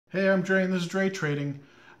Hey, I'm Dre, and this is DrayTrading.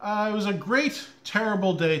 It was a great,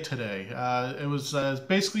 terrible day today. It was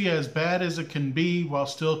basically as bad as it can be while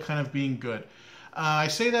still kind of being good. I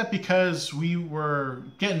say that because we were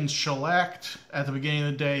getting shellacked at the beginning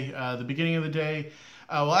of the day.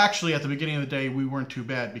 Actually, at the beginning of the day, we weren't too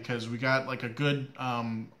bad because we got like a good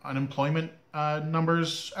unemployment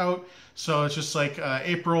numbers out. So it's just like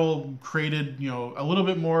April created, a little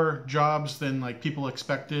bit more jobs than like people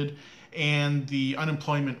expected, and the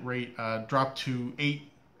unemployment rate dropped to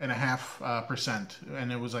 8.5%,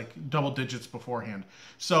 and it was like double digits beforehand.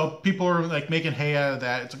 So people were like making hay out of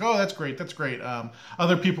that. It's like, oh, that's great, that's great.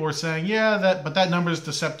 Other people were saying, yeah, but that number is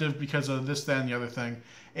deceptive because of this, that, and the other thing.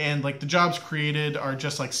 And like the jobs created are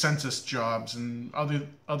just like census jobs and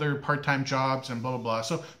other part-time jobs and blah blah blah.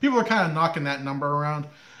 So people were kind of knocking that number around.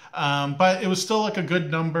 But it was still like a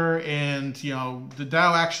good number, and the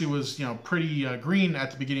Dow actually was pretty green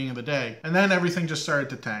at the beginning of the day, and then everything just started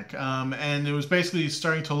to tank, and it was basically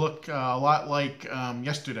starting to look a lot like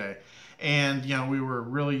yesterday. And we were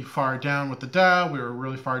really far down with the Dow. We were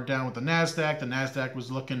really far down with the Nasdaq. The Nasdaq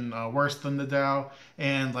was looking worse than the Dow,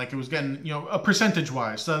 and like it was getting a percentage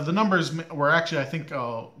wise. So the numbers were actually, I think,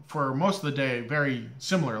 for most of the day very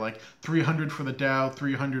similar. Like 300 for the Dow,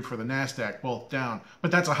 300 for the Nasdaq, both down.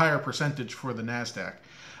 But that's a higher percentage for the Nasdaq.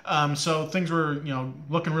 So things were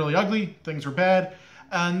looking really ugly. Things were bad.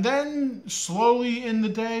 And then slowly in the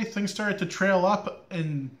day, things started to trail up,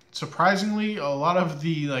 and surprisingly, a lot of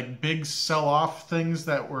the like big sell-off things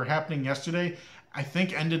that were happening yesterday, I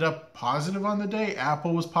think ended up positive on the day.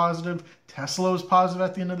 Apple was positive, Tesla was positive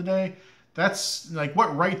at the end of the day. That's like,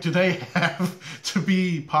 what right do they have to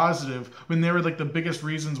be positive when they were like the biggest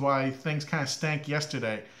reasons why things kind of stank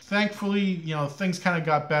yesterday? Thankfully, things kind of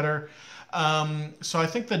got better. So I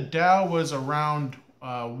think the Dow was around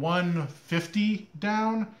 150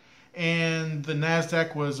 down, and the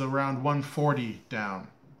Nasdaq was around 140 down.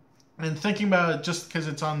 And thinking about it, just because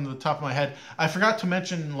it's on the top of my head, I forgot to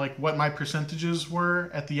mention like what my percentages were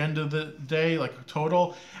at the end of the day, like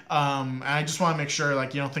total. And I just want to make sure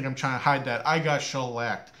like you don't think I'm trying to hide that. I got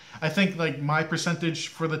shellacked. I think like my percentage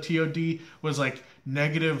for the TOD was like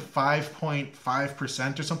negative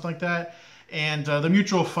 5.5% or something like that. And the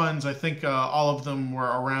mutual funds, I think all of them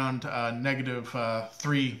were around negative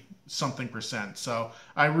 3 something percent. So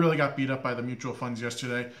I really got beat up by the mutual funds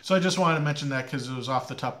yesterday. So I just wanted to mention that because it was off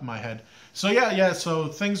the top of my head. So yeah. So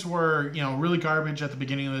things were really garbage at the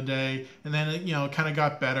beginning of the day, and then it kind of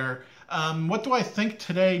got better. What do I think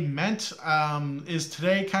today meant? Is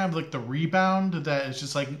today kind of like the rebound that is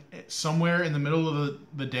just like somewhere in the middle of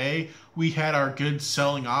the day we had our good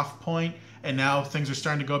selling off point, and now things are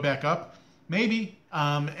starting to go back up? Maybe.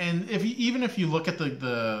 And even if you look at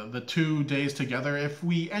the 2 days together, if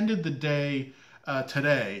we ended the day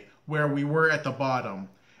today where we were at the bottom,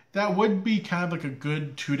 that would be kind of like a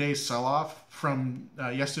good 2 day sell-off from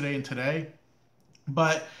yesterday and today.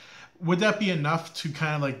 But would that be enough to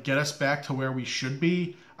kind of like get us back to where we should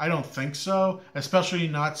be? I don't think so, especially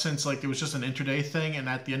not since like it was just an intraday thing, and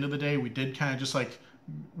at the end of the day we did kind of just like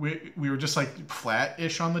we were just like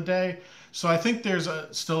flat-ish on the day. So I think there's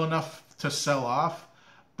still enough to sell off,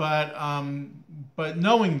 but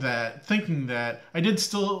knowing that, thinking that, I did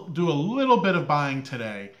still do a little bit of buying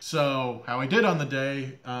today. So how I did on the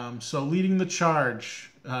day, so leading the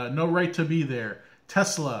charge, no right to be there,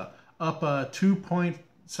 Tesla up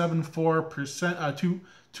 2.74%,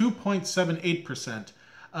 2.78%.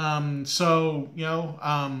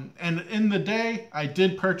 And in the day I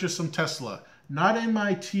did purchase some Tesla, not in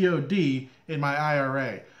my TOD, in my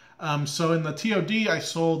IRA. So in the TOD, I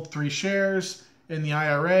sold 3 shares. In the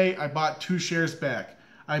IRA, I bought 2 shares back.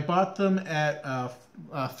 I bought them at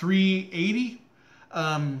 380.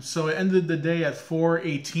 So it ended the day at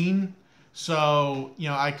 418. So,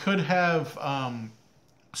 I could have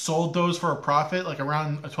sold those for a profit, like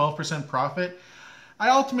around a 12% profit. I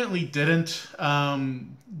ultimately didn't.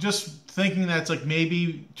 Just thinking that it's like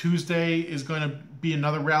maybe Tuesday is going to be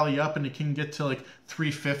another rally up and it can get to like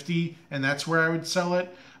 350, and that's where I would sell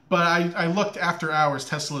it. But I looked after hours,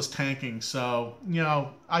 Tesla's tanking, so,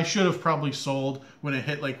 I should have probably sold when it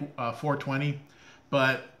hit like 420,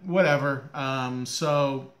 but whatever.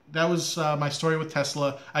 So that was my story with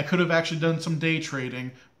Tesla. I could have actually done some day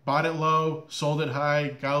trading, bought it low, sold it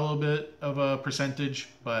high, got a little bit of a percentage,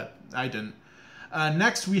 but I didn't.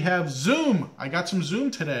 Next, we have Zoom. I got some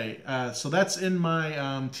Zoom today, so that's in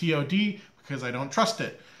my TOD because I don't trust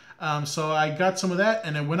it. So I got some of that,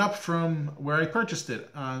 and it went up from where I purchased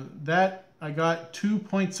it. That I got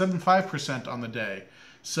 2.75% on the day.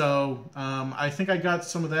 So I think I got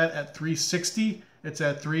some of that at 360. It's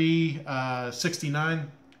at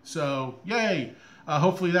 369. So yay!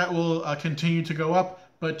 Hopefully that will continue to go up.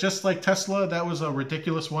 But just like Tesla, that was a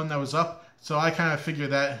ridiculous one that was up. So I kind of figure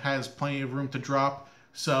that has plenty of room to drop.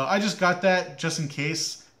 So I just got that just in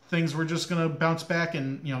case things were just going to bounce back,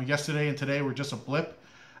 and yesterday and today were just a blip.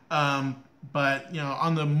 But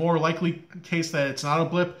on the more likely case that it's not a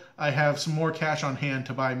blip, I have some more cash on hand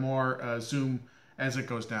to buy more Zoom as it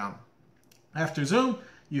goes down. After Zoom,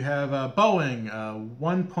 you have Boeing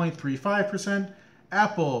 1.35%,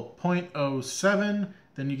 Apple 0.07%.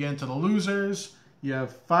 Then you get into the losers. You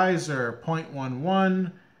have Pfizer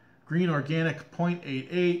 0.11%, Green Organic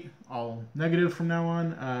 0.88%, all negative from now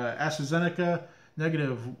on. AstraZeneca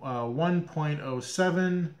negative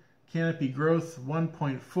 1.07%. Canopy Growth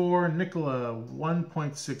 1.4%, Nikola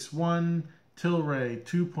 1.61%, Tilray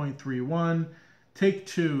 2.31%,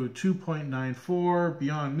 Take-Two 2.94%,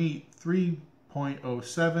 Beyond Meat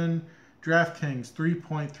 3.07%, DraftKings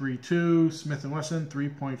 3.32%, Smith & Wesson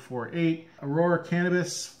 3.48%, Aurora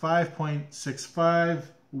Cannabis 5.65%,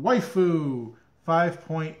 Waifu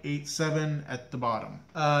 5.87% at the bottom.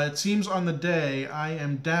 It seems on the day I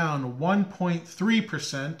am down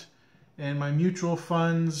 1.3%. And my mutual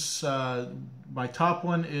funds, my top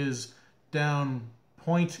one is down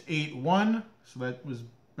 0.81, so that was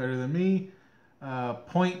better than me.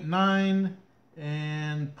 0.9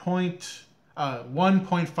 and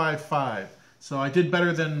 1.55. So I did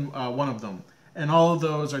better than one of them. And all of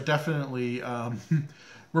those are definitely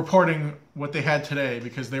reporting what they had today,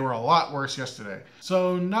 because they were a lot worse yesterday.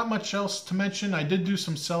 So not much else to mention. I did do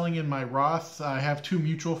some selling in my Roth. I have 2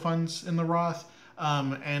 mutual funds in the Roth.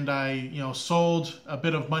 And I, sold a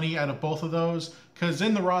bit of money out of both of those, because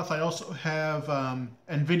in the Roth I also have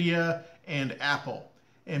Nvidia and Apple,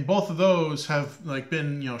 and both of those have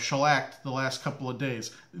been shellacked the last couple of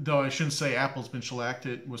days. Though I shouldn't say Apple's been shellacked;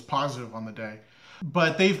 it was positive on the day,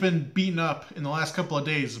 but they've been beaten up in the last couple of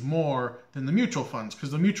days more than the mutual funds,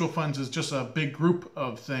 because the mutual funds is just a big group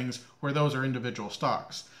of things where those are individual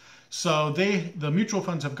stocks. So the mutual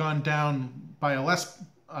funds have gone down by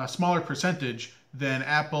a smaller percentage than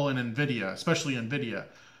Apple and Nvidia, especially Nvidia.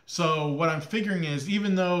 So what I'm figuring is,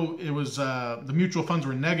 even though it was the mutual funds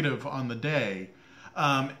were negative on the day,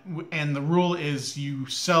 and the rule is you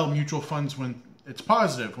sell mutual funds when it's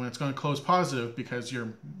positive, when it's going to close positive, because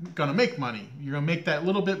you're going to make money. You're going to make that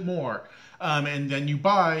little bit more, and then you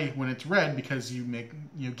buy when it's red, because you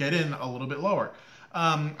get in a little bit lower.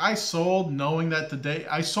 I sold knowing that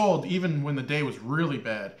I sold even when the day was really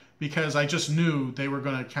bad, because I just knew they were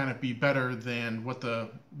going to kind of be better than what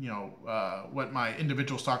what my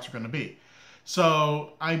individual stocks are going to be.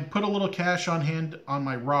 So I put a little cash on hand on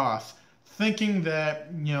my Roth, thinking that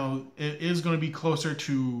it is going to be closer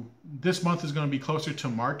to, this month is going to be closer to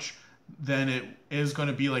March than it is going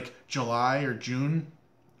to be like July or June,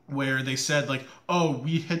 where they said oh,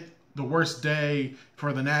 we hit the worst day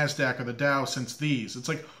for the NASDAQ or the Dow since these. It's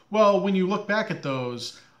well, when you look back at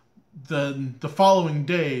those, the following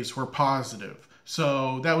days were positive.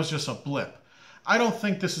 So that was just a blip. I don't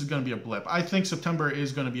think this is going to be a blip. I think September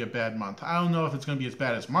is going to be a bad month. I don't know if it's going to be as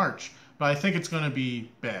bad as March, but I think it's going to be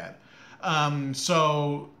bad.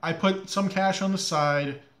 So I put some cash on the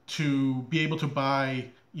side to be able to buy,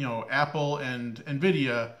 Apple and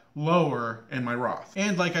Nvidia lower in my Roth.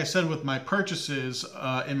 And like I said, with my purchases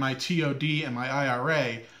in my TOD and my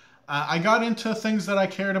IRA, I got into things that I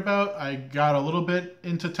cared about. I got a little bit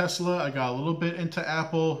into Tesla. I got a little bit into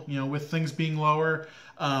Apple, with things being lower.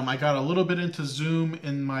 I got a little bit into Zoom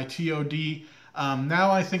in my TOD.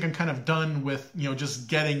 Now I think I'm kind of done with, just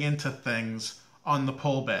getting into things on the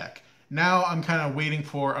pullback. Now I'm kind of waiting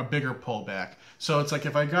for a bigger pullback. So it's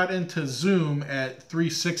if I got into Zoom at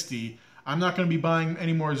 360, I'm not going to be buying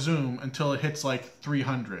any more Zoom until it hits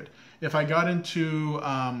 300. If I got into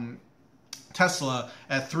Tesla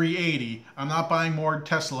at 380, I'm not buying more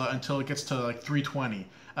Tesla until it gets to 320.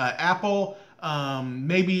 Apple,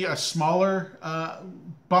 maybe a smaller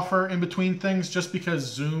buffer in between things, just because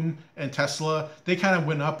Zoom and Tesla, they kind of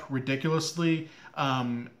went up ridiculously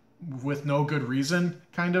with no good reason,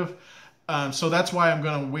 kind of. So that's why I'm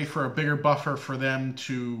going to wait for a bigger buffer for them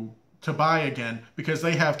to buy again, because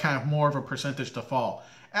they have kind of more of a percentage to fall.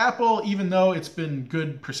 Apple, even though it's been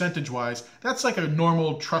good percentage-wise, that's a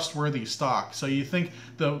normal, trustworthy stock. So you think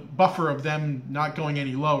the buffer of them not going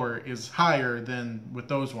any lower is higher than with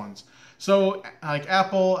those ones. So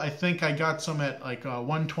Apple, I think I got some at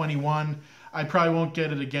 121. I probably won't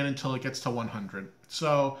get it again until it gets to 100.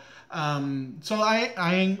 So I'm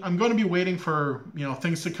going to be waiting for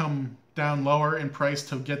things to come down lower in price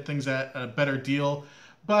to get things at a better deal.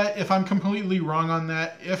 But if I'm completely wrong on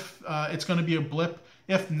that, if it's going to be a blip,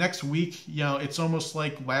 if next week, it's almost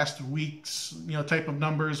like last week's, type of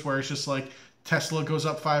numbers where it's just Tesla goes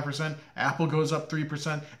up 5%, Apple goes up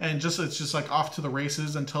 3%, and it's just like off to the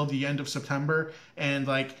races until the end of September. And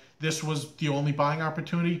like this was the only buying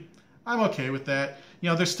opportunity. I'm okay with that.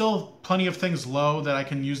 There's still plenty of things low that I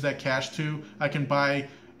can use that cash to. I can buy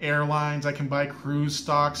airlines, I can buy cruise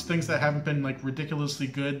stocks, things that haven't been like ridiculously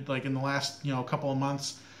good like in the last couple of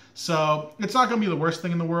months. So it's not going to be the worst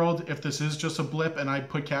thing in the world if this is just a blip and I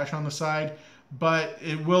put cash on the side. But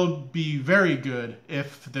it will be very good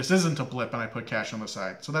if this isn't a blip and I put cash on the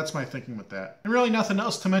side. So that's my thinking with that. And really nothing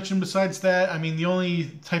else to mention besides that. I mean, the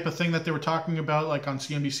only type of thing that they were talking about, like on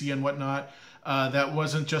CNBC and whatnot, that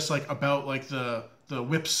wasn't just like about like the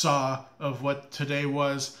whipsaw of what today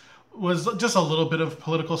was just a little bit of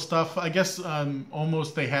political stuff. I guess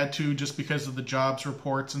almost they had to, just because of the jobs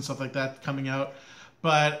reports and stuff like that coming out.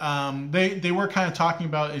 But they were kind of talking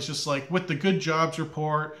about, it's just like with the good jobs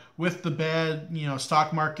report, with the bad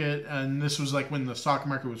stock market, and this was like when the stock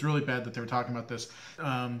market was really bad that they were talking about this.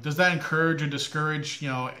 Does that encourage or discourage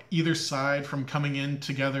either side from coming in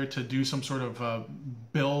together to do some sort of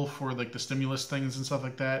bill for like the stimulus things and stuff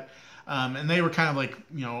like that? And they were kind of like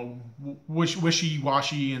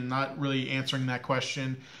wishy-washy and not really answering that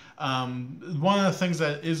question. One of the things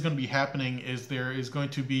that is going to be happening is there is going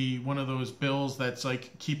to be one of those bills that's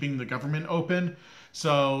like keeping the government open.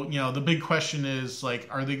 So, the big question is like,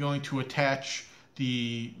 are they going to attach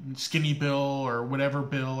the skinny bill or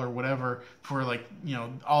whatever for like,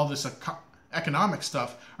 all this economic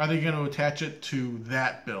stuff? Are they going to attach it to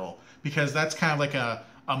that bill? Because that's kind of like a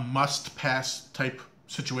must pass type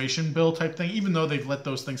situation bill type thing, even though they've let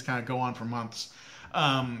those things kind of go on for months.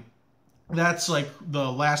 That's like the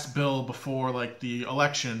last bill before like the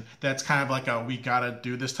election. That's kind of like a we gotta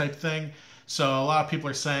do this type thing. So a lot of people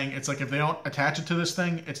are saying it's like if they don't attach it to this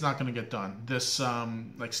thing, it's not going to get done. This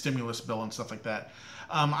like stimulus bill and stuff like that.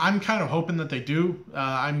 I'm kind of hoping that they do.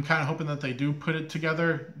 I'm kind of hoping that they do put it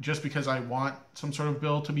together, just because I want some sort of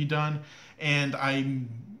bill to be done. And I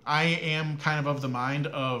am kind of the mind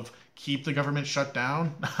of keep the government shut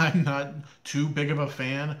down. I'm not too big of a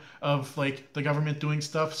fan of like the government doing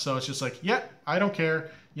stuff. So it's just like, yeah, I don't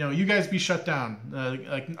care. You guys be shut down.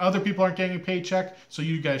 Like other people aren't getting a paycheck, so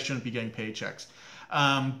you guys shouldn't be getting paychecks.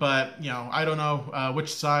 But I don't know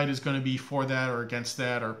which side is going to be for that or against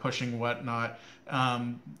that or pushing whatnot,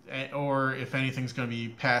 or if anything's going to be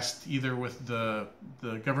passed either with the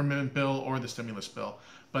government bill or the stimulus bill.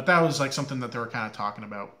 But that was like something that they were kind of talking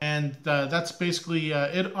about. And that's basically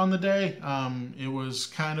it on the day. It was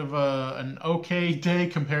kind of an okay day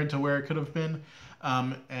compared to where it could have been.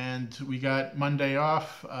 And we got Monday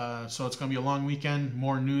off, so it's going to be a long weekend.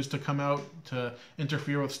 More news to come out to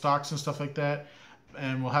interfere with stocks and stuff like that.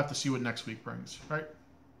 And we'll have to see what next week brings. All right.